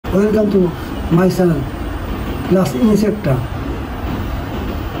Welcome to my channel, class insecta.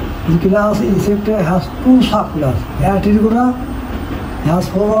 The class insecta has two subclass. Apterygota has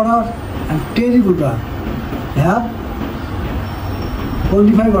 4 orders and pterygota have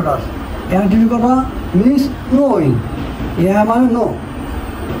 25 orders. Apterygota means no wing. A means no.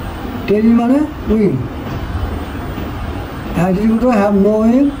 Ptery means wing. Apterygota have no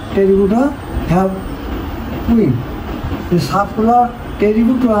wing. Pterygota have wing. The subclass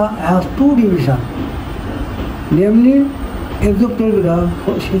pterygota has 2 divisions, namely exopterygota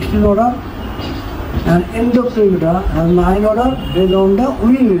 16 order and endopterygotan has 9 order based on the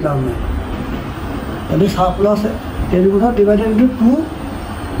wing determinant. That is subclass pterygota divided into 2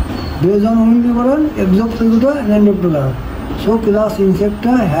 based on wing determinant, exopterygota and endopterygotan. So class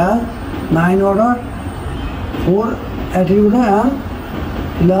insecta has 9 order, 4 apterygota, and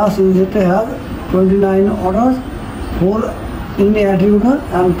class insecta has 29 orders, 4 in apterygota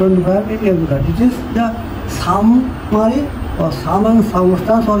and 25 in exopterygota. This is the summary or sum and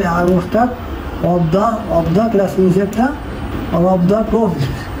substance or abstract of the class insecta or of the process.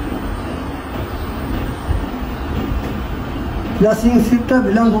 Class insecta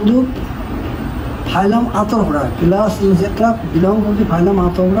belongs to phylum Arthropoda. Class insecta belongs to the phylum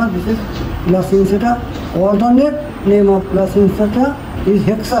Arthropoda. This is class insecta. Alternate name of class insecta is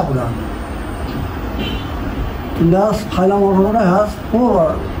hexapoda. Class phylum Arthropoda has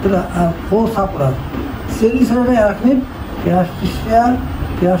 4 subclasses. Sericerated arachnid,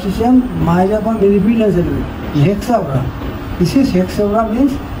 crustacean, myriapod, millipede and centipede. Hexapoda. This is hexapoda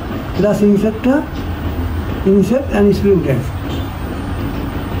means class insecta, insect and springtails.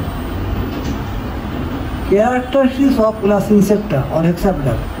 Characteristics of class insecta or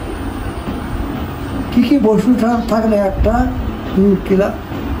hexapoda. কি বস্তু থাকলে একটা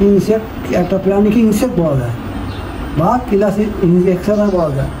insect একটা প্রাণীকে insect বলা যায় বা class হ্যাক্সাপোডা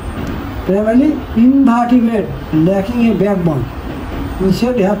বলা যায়। Primarily invertebrate lacking a backbone.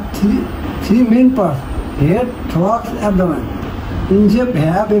 Insects have three main parts: head, thorax, abdomen. Insects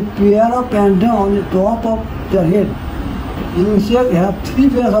have a pair of antennae on the top of their head. Insects have 3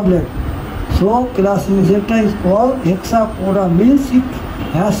 pairs of legs. So class insecta is called hexapoda, means it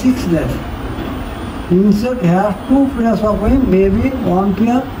has 6 legs. Insect has 2 pairs of wings, maybe 1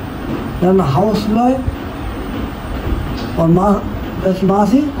 pair, then housefly or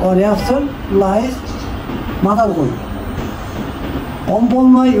massy or absent lies motherhood.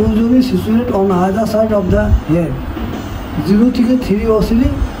 Compound are usually situated on either side of the head. 0 to 3 ocelli,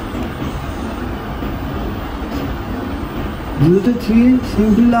 0 to 3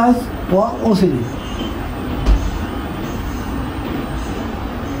 simple lies or ocelli.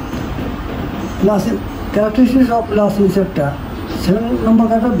 Characteristics of class insecta. 7 number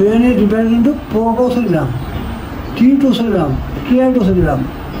character, brain is divided into protocellular, tetocellular, triatocellular.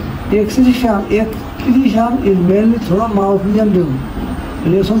 Excretion is mainly through mouthpiece and tube.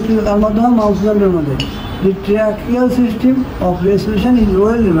 Relation to the mouthpiece and tube. The tracheal system of respiration is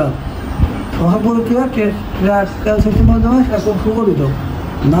lower level. Tracheal system is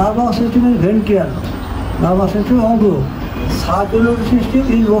nervous system is ventral. Nervous system is onto. Circulatory system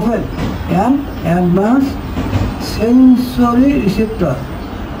is open and advanced sensory receptor.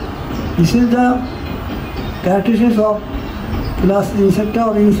 This is the characteristics of class insecta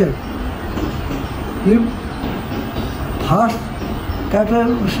or insect. If first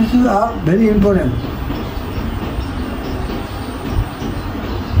characteristics are very important.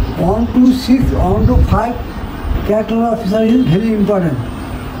 1 to 6, 1 to 5 character is very important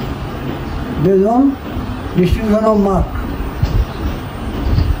based on distribution of mark.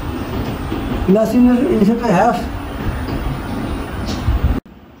 Class insecta has,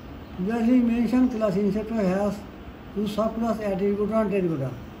 previously mentioned, class insecta has 2 subclass, apterygota and pterygota.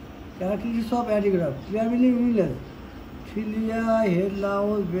 Characteristics of apterygota: primarily wingless, cilia, head,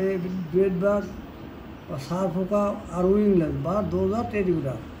 louse, bedbug, or sarcopha are wingless, but those are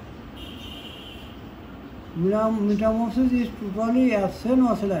pterygota. Metamorphosis is totally absent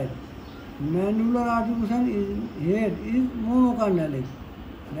or slight. Mandibular articulation in head is monocanalic.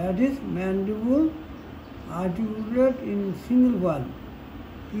 That is, mandible articulate in single one.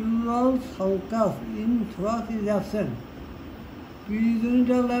 Pleural sulcus in thorax is absent.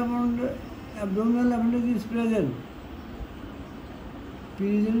 Pterygota abdominal appendage is present.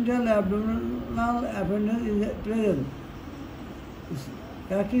 Pterygota abdominal appendage is present.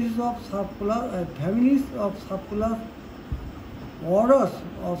 Characteristics of subclass, families of subclass, orders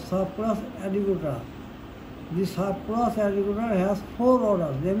of subclass apterygota. The subclass apterygota has 4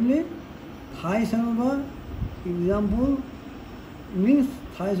 orders, namely Thysanova. Example means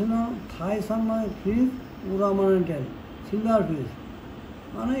Thysanova fish, Uramanantel, silverfish.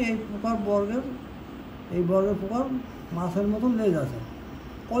 মানে এই প্রকার বর্গের প্রকার মাছের মতন লেজ আছে।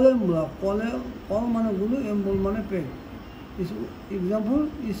 কলেম্বুলা, call মানে গুলো, এম্বুল মানে পেট। Example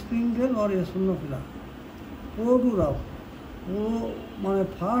স্প্রিংটেল or এসোনোফিলা। প্রোটুরা, প্রো মানে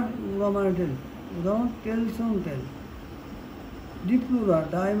ফার্স্ট, উরা মানে টেল, উদাহরণ টেলসন টেল। ডিপ্লুরা,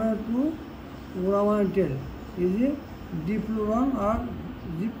 ডাই মানে টু, উরা মানে টেল, is a ডিপ্লুরান R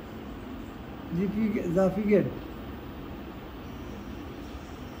জাফিগেট।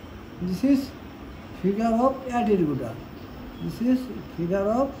 This is figure of apterygota. This is figure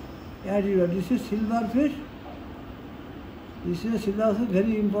of apterygota. This is silverfish. This is silverfish,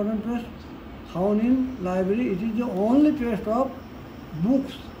 very important fish found in library. It is the only pest of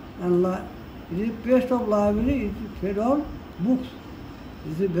books and it is pest of library. It is fed on books.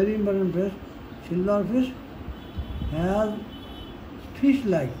 This is very important fish. Silverfish has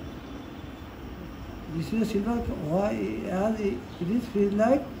fish-like. This is silver. Why? As it is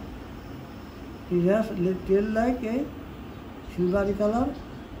fish-like. It has tail like a silvery color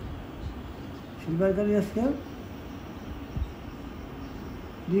scale.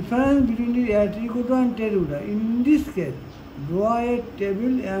 Difference between the apterygota and pterygota. In this case, draw a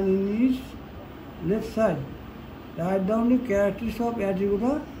table and in its left side, write down the characteristics of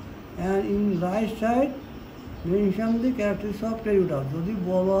apterygota and in right side, mention the characteristics of pterygota. যদি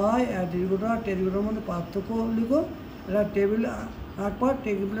বলা হয় apterygota আর pterygotaর মধ্যে পার্থক্য লিখো, এটা table আঁকবা,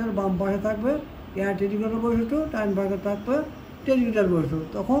 টেবিলের বাম পাশে থাকবে apterygota বৈশিষ্ট্য, ডান পাশে থাকবে pterygotaর বৈশিষ্ট্য।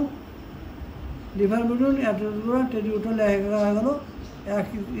 তখন ডিফারেন্স বিটুইন apterygota আর pterygota লেখা হয়ে গেল, এক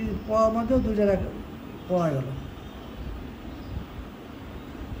পড়ার মধ্যে দু জায়গায় পড়া গেল।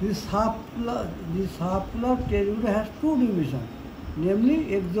 The circular pterygota has two divisions, namely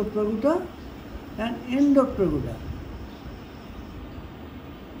exopterygota and endopterygotan.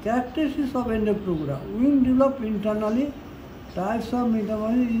 Characteristics of endopterygotan: wing developed internally. Types of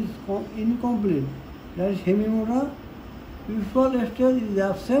metamorphosis is incomplete. That is hemimoda. Pupal stage is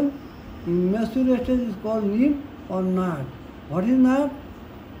absent. Immature stage is called nymph or nut. What is nut?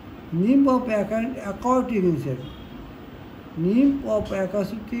 Nymph of aquatic insect. Nymph of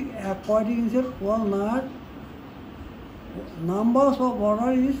aquatic insect called nut. Numbers of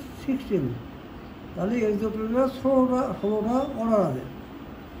order is 16. তাহলে exopterygota 16টা order আছে।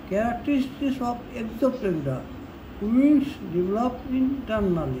 Characteristics of exopterygota: wings develop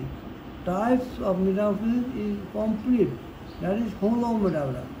internally. Types of metamorphosis is complete, that is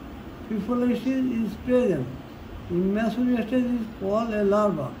holometabola. Pupal stage is present. Immature stage is called a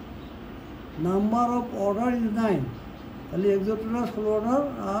larva. Number of order is 9. তাহলে exopterygota 16 order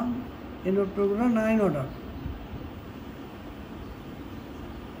R endopterygota 9 order.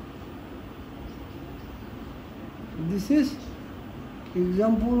 This is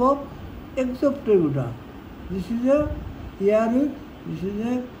example of exopterygota. This is a earwig, this is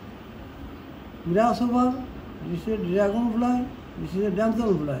a grasshopper, this is a dragonfly, this is a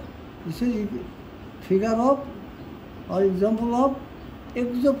damselfly. This is figure of or example of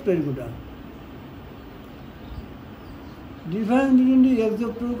exopterygota. Difference between the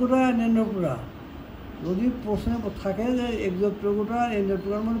exopterygota and endopterygotan. যদি প্রশ্নে থাকে যে exopterygota আর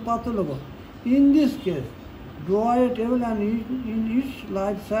endopterygotan মধ্যে পার্থক্য, in this case draw a table and in its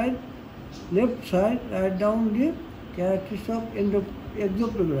left side write down the characteristics of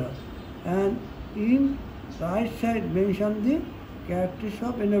exopterygota and in right side mention the characteristics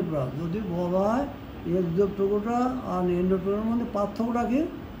of endopterygotan. যদি বলা হয় exopterygota আর endopterygotan মধ্যে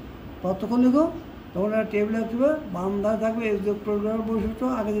পার্থক্য লিখো, তখন একটা টেবিল আসবে, বাম ধারে থাকবে exopterygota বৈশিষ্ট্য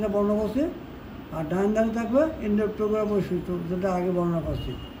আগে যেটা বর্ণনা করছে, আর ডান ধারে থাকবে endopterygota বৈশিষ্ট্য যেটা আগে বর্ণনা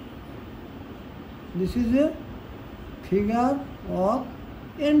করছে। This is a figure of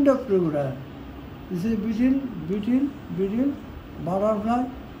endopterygotan. This is beetle, butterfly.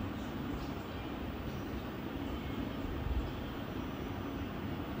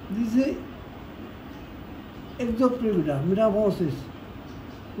 This is exopterygota, metamorphosis.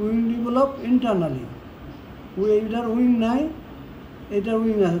 Wing develop internally. এটার উইং নাই, এটার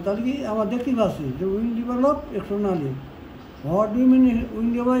উইং আছে, তাহলে কি আমরা দেখতে পাচ্ছি যে wing develop externally. What do mean wing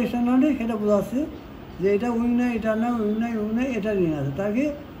develop externally সেটা বোঝাচ্ছে যে এটা উইং নাই, এটা না উইং নাই, এটা উইং আছে। তার কি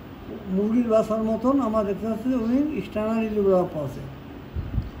মুরগির বাসার মতন আমরা দেখতে পাচ্ছি যে উইং এক্সটার্নালি ডেভেলপ আছে,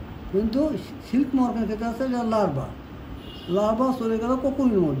 কিন্তু সিল্ক মার্কের ক্ষেত্রে আছে যা লার্ভা চলে গেল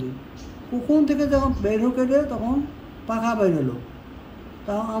কোকুনের মধ্যে। কোকুন থেকে যখন বের হয়ে তখন পাখা বের হলো,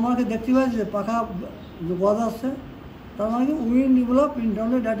 তা আমাকে দেখতে পাচ্ছি যে পাখা গজাচ্ছে, তার মানে কি wing develop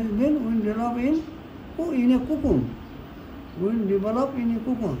internally, that is mean wing develop in a cocoon. Wing develop in a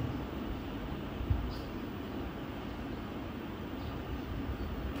cocoon.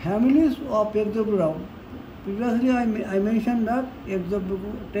 Families of exopterygota. previously I mentioned that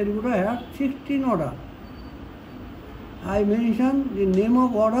exopterygota had 16 order. I mentioned the name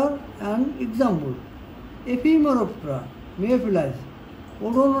of order and example. Ephemeroptera, mayflies,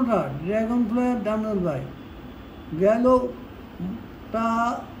 odonata, dragonfly, damselfly,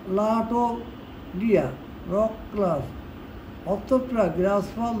 Gallotalatodia, rock class, Optoptera,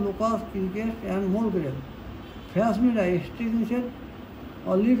 grasshopper, locust, cricket, and mole-grave, Phasmida, stick insect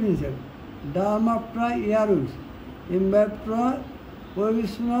or leaf insect, Dermaptera, earwigs, Embaptera,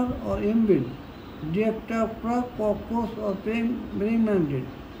 Poisoner or embedded, Diaptera, cockroach or praying mantis,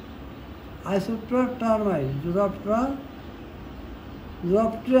 Isoptera, termites,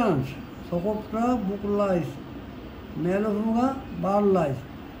 Zoopterans, Sophoptera, book lice, Melophora, bird lice,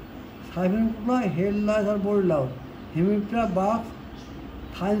 Siphonoptera, hail lice or body louse, Hemiptera, bugs,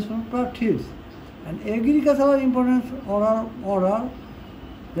 Thynoptera, thieves. And agricultural importance order,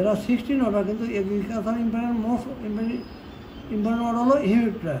 there are 16 order, কিন্তু agricultural important most important order হলো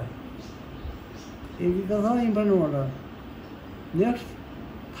Hemiptera. Agricultural important order. Next,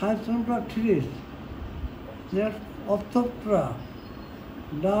 Thynoptera, thieves. Next, Optoptera,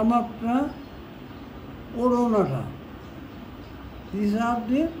 Dermaptera, odonata. These are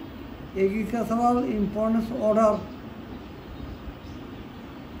the agricultural importance order.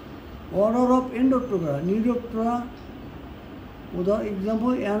 Order of endopterygota, Nidoptera, without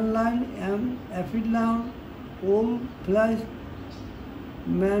example, ant-lion, aphid-lion, owl flies,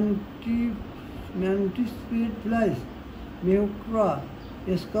 mantis-speed flies, Meucra,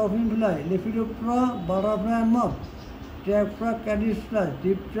 scorpion fly, Lepidoptera, butterfly and moth, Pterygota, caddisfly,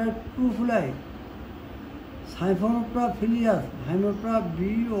 Diptera, true fly, Siphonoptera, Phileas, Hemiptera,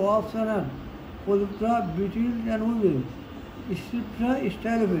 bee, wasps and ants, Polyptera, beetles and weevils, Striptera,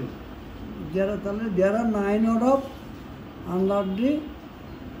 stalopid. There are 9 orders under the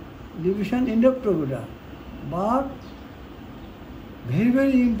division endopterygota, but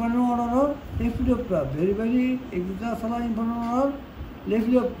very important order of Lepidoptera, very agricultural important order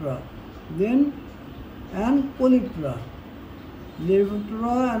Lepidoptera, then and Polyptera.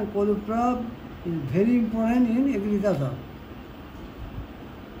 Lepidoptera and Polyptera is very important in agriculture.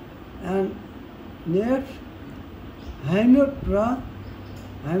 And next, Hemiptera,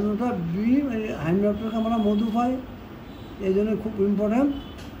 Hemiptera আমরা মধু পাই, এই জন্য খুব important.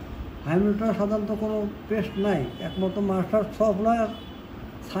 Hemiptera সাধারণত কোনো paste নাই, একমাত্র master software আর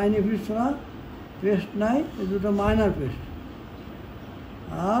সাইনিফিড ছাড়া paste নাই, এই দুটো মাইনার পেস্ট।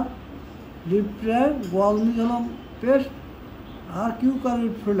 আর ডিপট্রা, গোয়ালমি হল পেস্ট, আর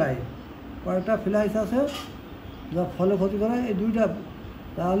কিউকারিড ফ্লাই, কয়েকটা ফ্লাইস আছে যা ফলে ক্ষতি করে, এই দুইটা।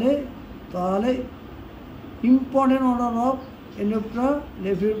 তাহলে important order of endoptera,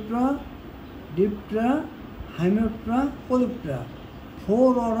 Lepidoptera, Diptera, Hemiptera, Polyptera.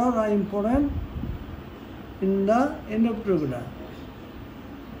 4 orders are important in the endopterygota.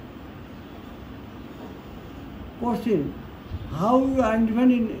 Question: how you identify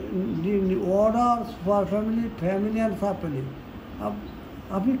in the order, superfamily, family and subfamily?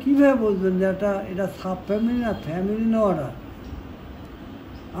 আপনি কীভাবে বলবেন যে এটা সাবফ্যামিলি না ফ্যামিলি না অর্ডার?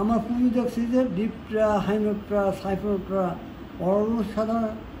 আমার পুঁজি দেখছি যে ডিপট্রা, হাইমেপট্রা, সাইফোনপট্রা অর্ডার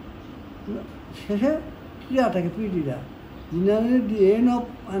সাধারণ শেষে ক্রিয়া থাকে পিটিরা। Generally, the end of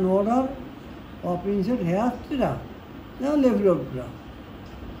an order of insect has tira, Lepidoptera.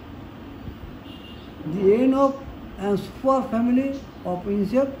 The end of an superfamily of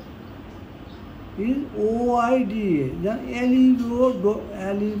insect is OIDA, then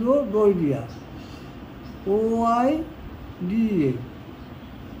Alidoidea. OIDA.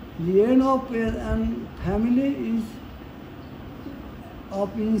 The end of an family is of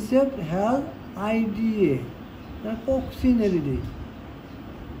insect has IDA, then coccinellidae.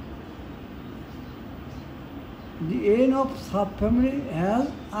 The end of subfamily has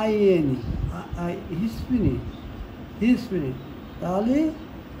INE, Hispini. তাহলে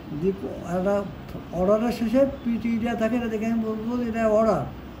একটা অর্ডারের শেষে পিটিডিয়া থাকে, এটা দেখে আমি বলবো এটা অর্ডার।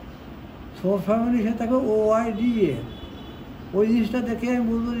 সোর ফ্যামিলি সে থাকে OIDA, ওই জিনিসটা দেখে আমি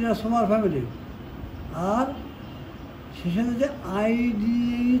বলবো এটা সোমার ফ্যামিলি। আর শেষে যদি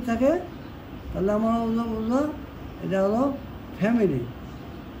IDA থাকে তাহলে আমরা বুঝলাম এটা হলো ফ্যামিলি।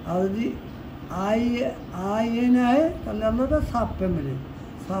 আর যদি IN আয় তাহলে আমরা এটা সাব ফ্যামিলি।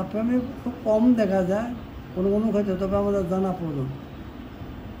 সাব ফ্যামিলি খুব কম দেখা যায় কোনো ক্ষেত্রে, তবে আমাদের জানা প্রয়োজন।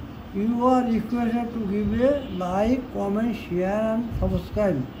 You are requested to give a like, comment, share and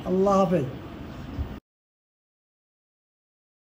subscribe. Allah Hafiz.